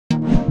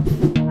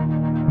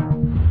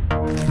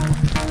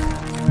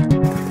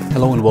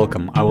Hello and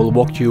welcome. I will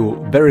walk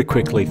you very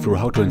quickly through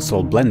how to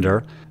install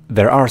Blender.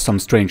 There are some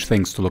strange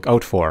things to look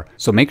out for,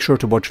 so make sure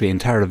to watch the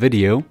entire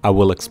video. I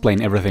will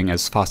explain everything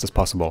as fast as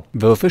possible.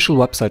 The official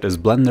website is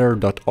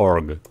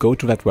blender.org. Go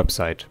to that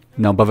website.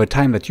 Now, by the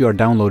time that you are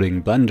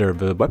downloading Blender,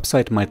 the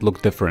website might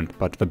look different,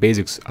 but the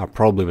basics are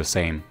probably the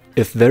same.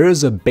 If there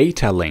is a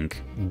beta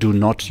link, do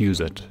not use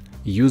it.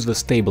 Use the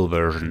stable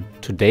version.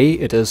 Today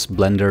it is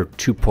Blender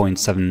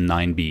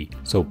 2.79b.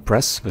 So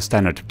press the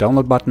standard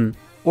download button,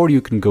 or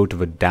you can go to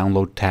the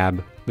download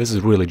tab. This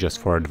is really just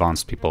for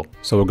advanced people.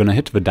 So we're gonna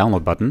hit the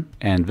download button,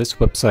 and this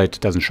website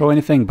doesn't show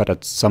anything, but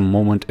at some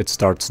moment it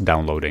starts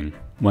downloading.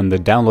 When the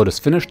download is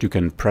finished, you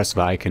can press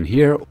the icon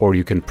here, or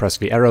you can press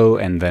the arrow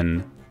and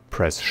then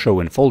press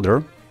show in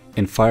folder.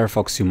 In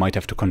Firefox you might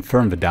have to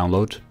confirm the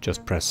download,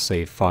 just press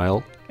save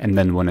file, and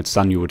then when it's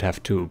done you would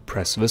have to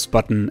press this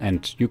button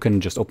and you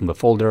can just open the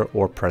folder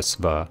or press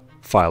the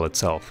file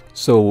itself.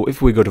 So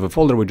if we go to the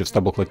folder, we just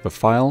double click the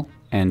file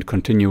and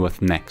continue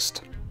with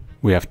next.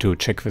 We have to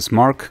check this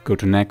mark, go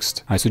to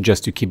next. I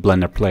suggest you keep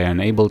Blender Player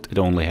enabled. It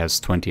only has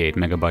 28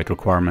 MB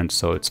requirement,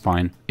 so it's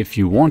fine. If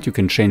you want, you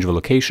can change the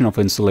location of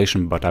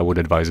installation, but I would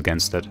advise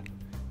against it.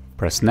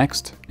 Press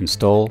next,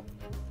 install,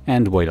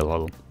 and wait a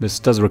little. This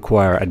does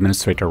require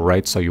administrator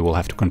rights, so you will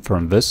have to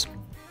confirm this.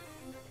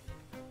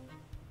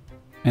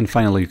 And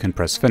finally you can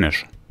press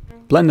finish.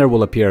 Blender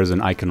will appear as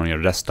an icon on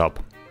your desktop.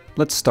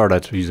 Let's start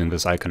out using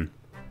this icon.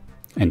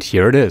 And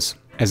here it is.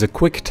 As a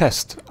quick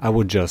test, I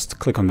would just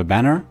click on the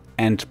banner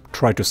and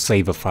try to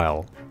save a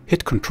file.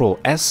 Hit Ctrl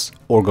S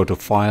or go to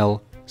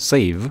File,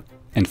 Save,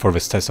 and for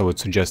this test I would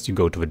suggest you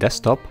go to the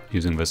desktop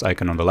using this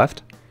icon on the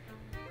left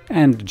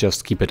and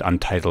just keep it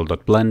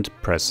untitled.blend,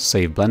 press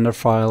Save Blender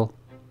File,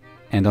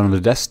 and on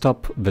the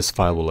desktop this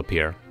file will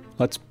appear.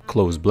 Let's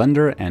close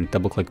Blender and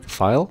double click the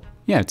file.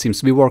 Yeah, it seems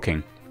to be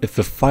working. If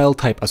the file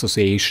type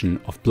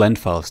association of blend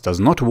files does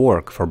not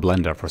work for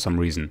Blender for some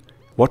reason,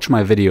 watch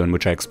my video in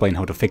which I explain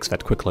how to fix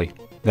that quickly.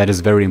 That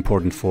is very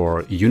important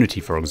for Unity,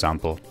 for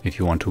example, if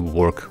you want to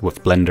work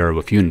with Blender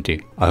with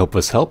Unity. I hope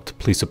this helped.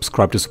 Please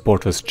subscribe to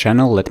support this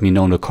channel. Let me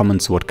know in the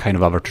comments what kind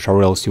of other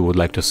tutorials you would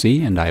like to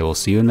see, and I will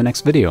see you in the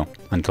next video.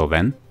 Until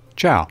then,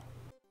 ciao!